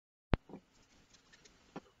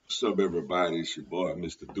What's up, everybody? It's your boy,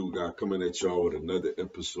 Mr. Dugai, coming at y'all with another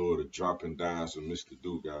episode of Dropping Dimes with Mr.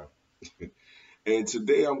 Dugai. And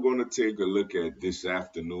today I'm going to take a look at this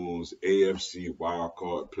afternoon's AFC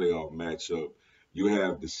wildcard playoff matchup. You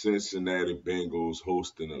have the Cincinnati Bengals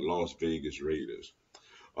hosting the Las Vegas Raiders.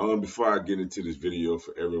 Before I get into this video,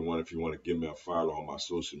 for everyone, if you want to give me a follow on my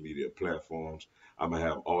social media platforms, I'm gonna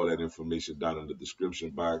have all that information down in the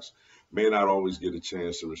description box. May not always get a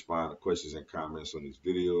chance to respond to questions and comments on these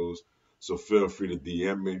videos, so feel free to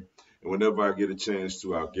DM me. And whenever I get a chance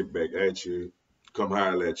to, I'll get back at you. Come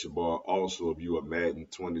holler at your boy. Also, if you a Madden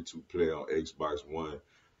 22 player on Xbox One,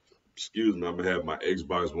 excuse me, I'm gonna have my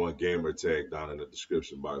Xbox One gamer tag down in the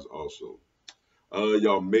description box also.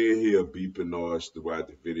 Y'all may hear beeping noise throughout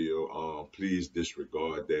the video. Please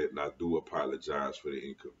disregard that, and I do apologize for the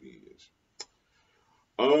inconvenience.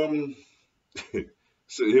 Um,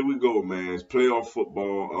 so here we go, man. It's playoff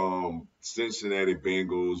football. Cincinnati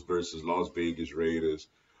Bengals versus Las Vegas Raiders.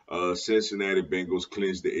 Cincinnati Bengals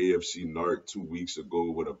clinched the AFC North 2 weeks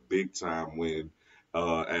ago with a big time win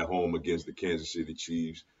at home against the Kansas City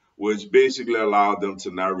Chiefs, which basically allowed them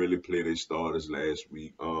to not really play their starters last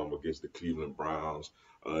week against the Cleveland Browns.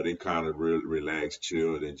 They kind of relaxed,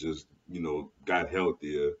 chilled, and just got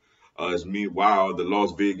healthier. As meanwhile, the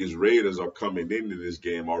Las Vegas Raiders are coming into this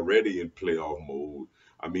game already in playoff mode.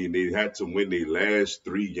 I mean, they had to win their last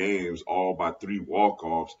 3 games all by 3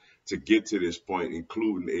 walk-offs to get to this point,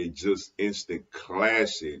 including a just instant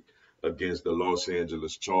classic against the Los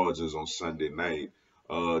Angeles Chargers on Sunday night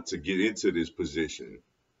to get into this position.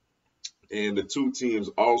 And the two teams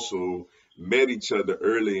also met each other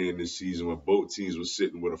early in the season when both teams were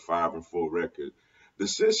sitting with a 5-4 record. The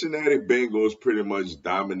Cincinnati Bengals pretty much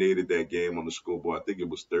dominated that game on the scoreboard. I think it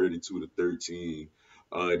was 32-13.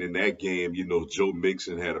 And in that game, Joe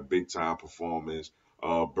Mixon had a big time performance.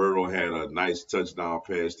 Burrow had a nice touchdown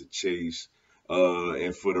pass to Chase.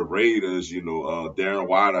 And for the Raiders, Darren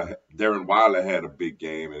Waller had a big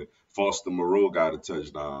game, and Foster Moreau got a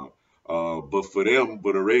touchdown. But for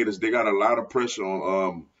the Raiders, they got a lot of pressure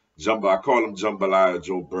on I call him Jambalaya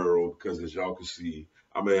Joe Burrow because, as y'all can see,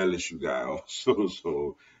 I'm an LSU guy also.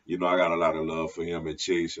 So, I got a lot of love for him and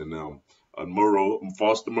Chase and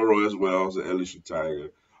Foster Moreau as well as an LSU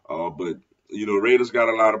Tiger. But Raiders got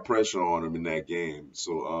a lot of pressure on them in that game.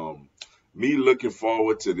 So, me looking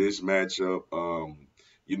forward to this matchup.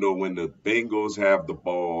 When the Bengals have the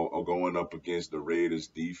ball or going up against the Raiders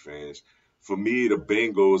defense, for me, the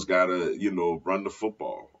Bengals gotta, run the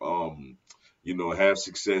football. Have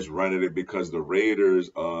success running it because the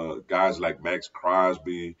Raiders, guys like Max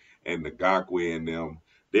Crosby and Ngakwe and them,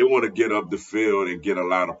 they want to get up the field and get a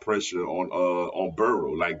lot of pressure on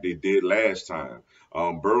Burrow like they did last time.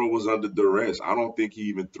 Burrow was under duress. I don't think he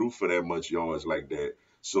even threw for that much yards like that.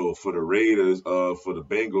 So for the Raiders, for the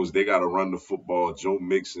Bengals, they got to run the football. Joe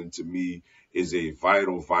Mixon, to me, is a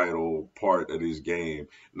vital part of this game.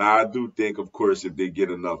 Now, I do think, of course, if they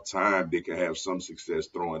get enough time, they can have some success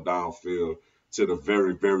throwing downfield to the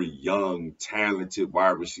very, very young, talented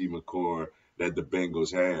wide receiver core that the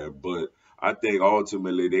Bengals have. But I think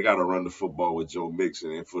ultimately they got to run the football with Joe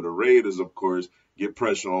Mixon. And for the Raiders, of course, get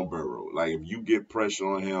pressure on Burrow. Like, if you get pressure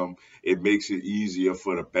on him, it makes it easier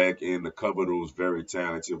for the back end to cover those very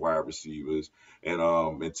talented wide receivers. And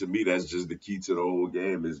to me, that's just the key to the whole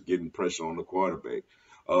game is getting pressure on the quarterback.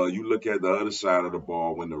 You look at the other side of the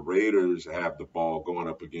ball when the Raiders have the ball going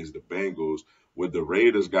up against the Bengals. What the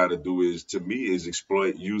Raiders got to do is, to me, is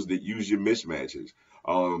use your mismatches.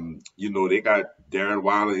 They got Darren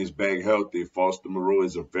Waller is back healthy. Foster Moreau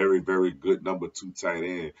is a very, very good number 2 tight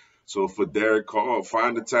end. So for Derek Carr,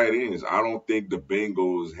 find the tight ends. I don't think the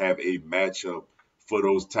Bengals have a matchup for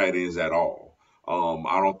those tight ends at all.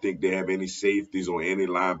 I don't think they have any safeties or any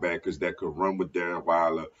linebackers that could run with Darren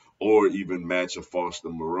Waller or even match a Foster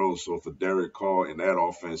Moreau. So for Derek Carr and that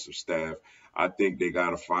offensive staff, I think they got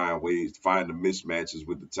to find the mismatches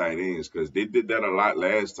with the tight ends because they did that a lot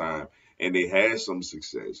last time and they had some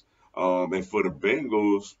success. And for the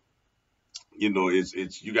Bengals,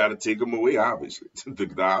 it's you got to take them away. Obviously,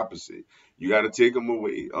 the opposite. You got to take them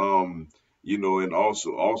away. And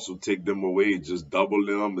also take them away. Just double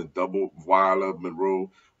them and double Waller,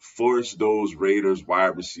 Monroe. Force those Raiders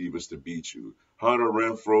wide receivers to beat you. Hunter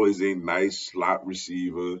Renfro is a nice slot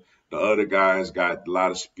receiver. The other guys got a lot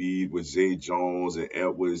of speed with Zay Jones and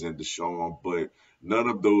Edwards and Deshaun, but none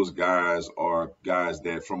of those guys are guys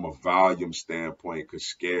that, from a volume standpoint, could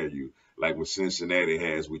scare you like what Cincinnati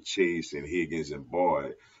has with Chase and Higgins and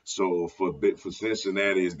Boyd. So for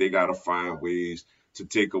Cincinnati, they got to find ways to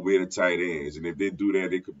take away the tight ends, and if they do that,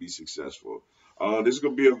 they could be successful. This is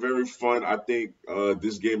gonna be a very fun. I think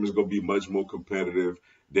this game is gonna be much more competitive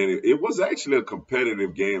than it was actually a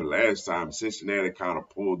competitive game last time. Cincinnati kind of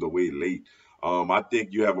pulled away late. I think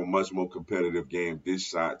you have a much more competitive game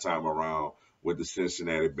this time around with the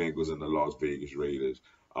Cincinnati Bengals and the Las Vegas Raiders.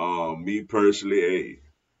 Me personally, hey,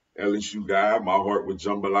 LSU guy. My heart with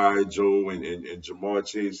Jambalaya Joe and Jamar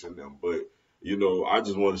Chase and them. But, I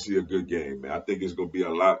just want to see a good game, man. I think it's going to be a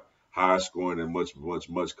lot high scoring and much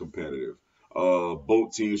competitive.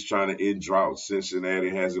 Both teams trying to end drought.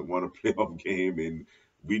 Cincinnati hasn't won a playoff game and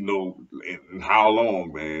we know in how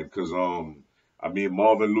long, man. Because, I mean,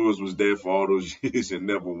 Marvin Lewis was there for all those years and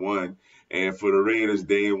never won. And for the Raiders,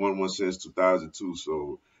 they ain't won one since 2002.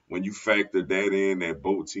 So when you factor that in, that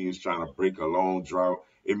both teams trying to break a long drought,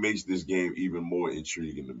 it makes this game even more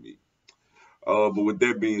intriguing to me. But with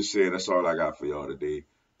that being said, that's all I got for y'all today.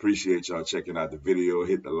 Appreciate y'all checking out the video.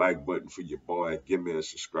 Hit the like button for your boy. Give me a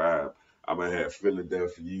subscribe. I'm going to have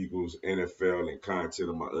Philadelphia Eagles, NFL, and content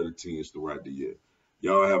of my other teams throughout the year.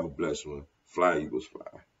 Y'all have a blessed one. Fly, Eagles,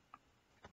 fly.